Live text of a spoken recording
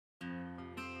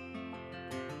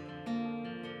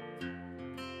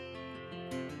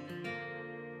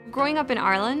Growing up in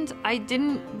Ireland, I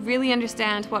didn't really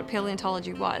understand what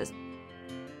paleontology was.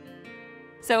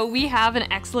 So we have an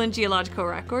excellent geological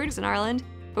record in Ireland,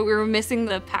 but we were missing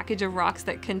the package of rocks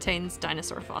that contains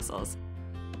dinosaur fossils.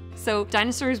 So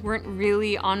dinosaurs weren't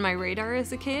really on my radar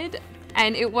as a kid,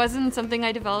 and it wasn't something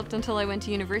I developed until I went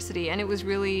to university, and it was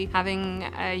really having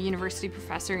a university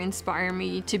professor inspire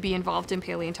me to be involved in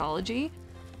paleontology.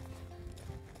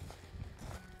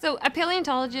 So a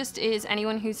paleontologist is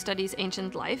anyone who studies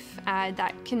ancient life.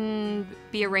 That can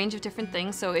be a range of different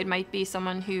things. So it might be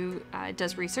someone who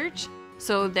does research.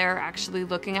 So they're actually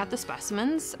looking at the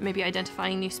specimens, maybe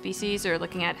identifying new species or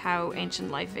looking at how ancient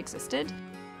life existed.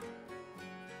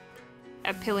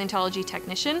 A paleontology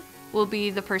technician will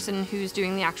be the person who's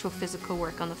doing the actual physical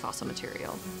work on the fossil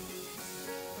material.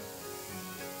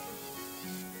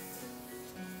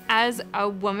 As a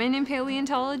woman in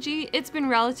paleontology, it's been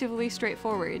relatively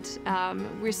straightforward.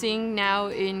 We're seeing now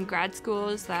in grad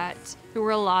schools that there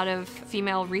were a lot of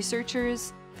female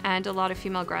researchers and a lot of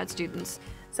female grad students.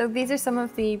 So these are some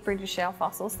of the British shale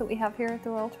fossils that we have here at the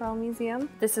Royal Tyrrell Museum.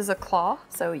 This is a claw,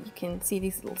 so you can see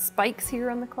these little spikes here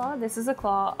on the claw. This is a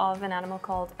claw of an animal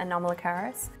called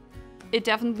Anomalocaris. It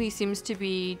definitely seems to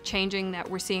be changing that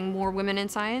we're seeing more women in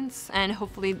science, and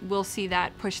hopefully we'll see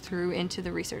that push through into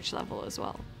the research level as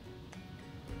well.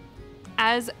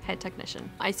 As head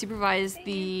technician, I supervise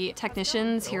the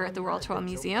technicians here at the Royal Tyrrell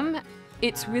Museum.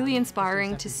 It's really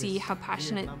inspiring to see how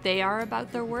passionate they are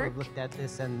about their work. I've looked at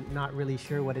this and not really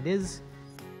sure what it is.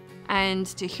 And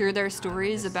to hear their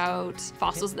stories about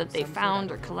fossils that they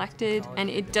found or collected, and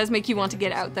it does make you want to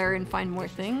get out there and find more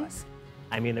things.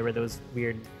 I mean, there were those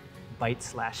weird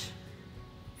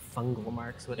bite/fungal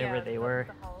marks, whatever they were.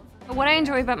 What I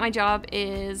enjoy about my job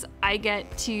is I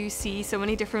get to see so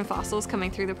many different fossils coming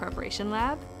through the preparation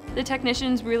lab. The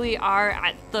technicians really are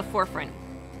at the forefront.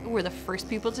 We're the first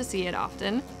people to see it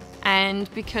often,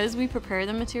 and because we prepare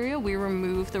the material, we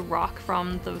remove the rock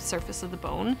from the surface of the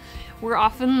bone. We're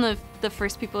often the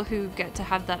first people who get to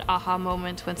have that aha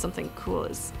moment when something cool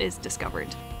is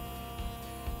discovered.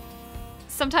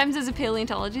 Sometimes as a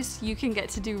paleontologist, you can get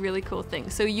to do really cool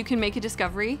things. So you can make a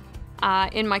discovery.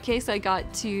 In my case, I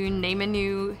got to name a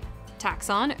new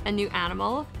taxon, a new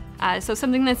animal. So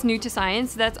something that's new to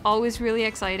science, that's always really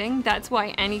exciting. That's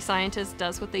why any scientist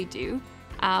does what they do.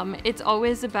 It's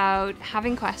always about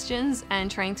having questions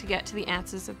and trying to get to the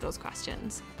answers of those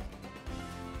questions.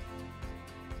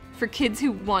 For kids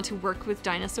who want to work with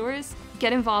dinosaurs,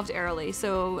 get involved early.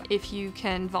 So if you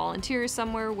can volunteer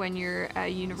somewhere when you're a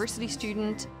university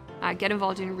student, get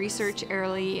involved in research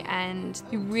early, and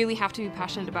you really have to be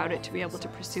passionate about it to be able to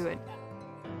pursue it.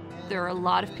 There are a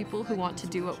lot of people who want to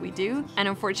do what we do, and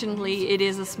unfortunately it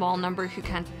is a small number who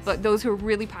can't, but those who are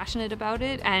really passionate about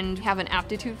it and have an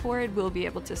aptitude for it will be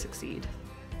able to succeed.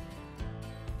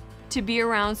 To be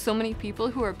around so many people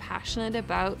who are passionate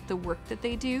about the work that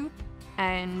they do,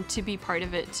 and to be part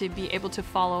of it, to be able to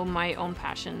follow my own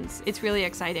passions, it's really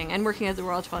exciting, and working at the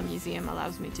Royal Tyrrell Museum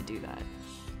allows me to do that.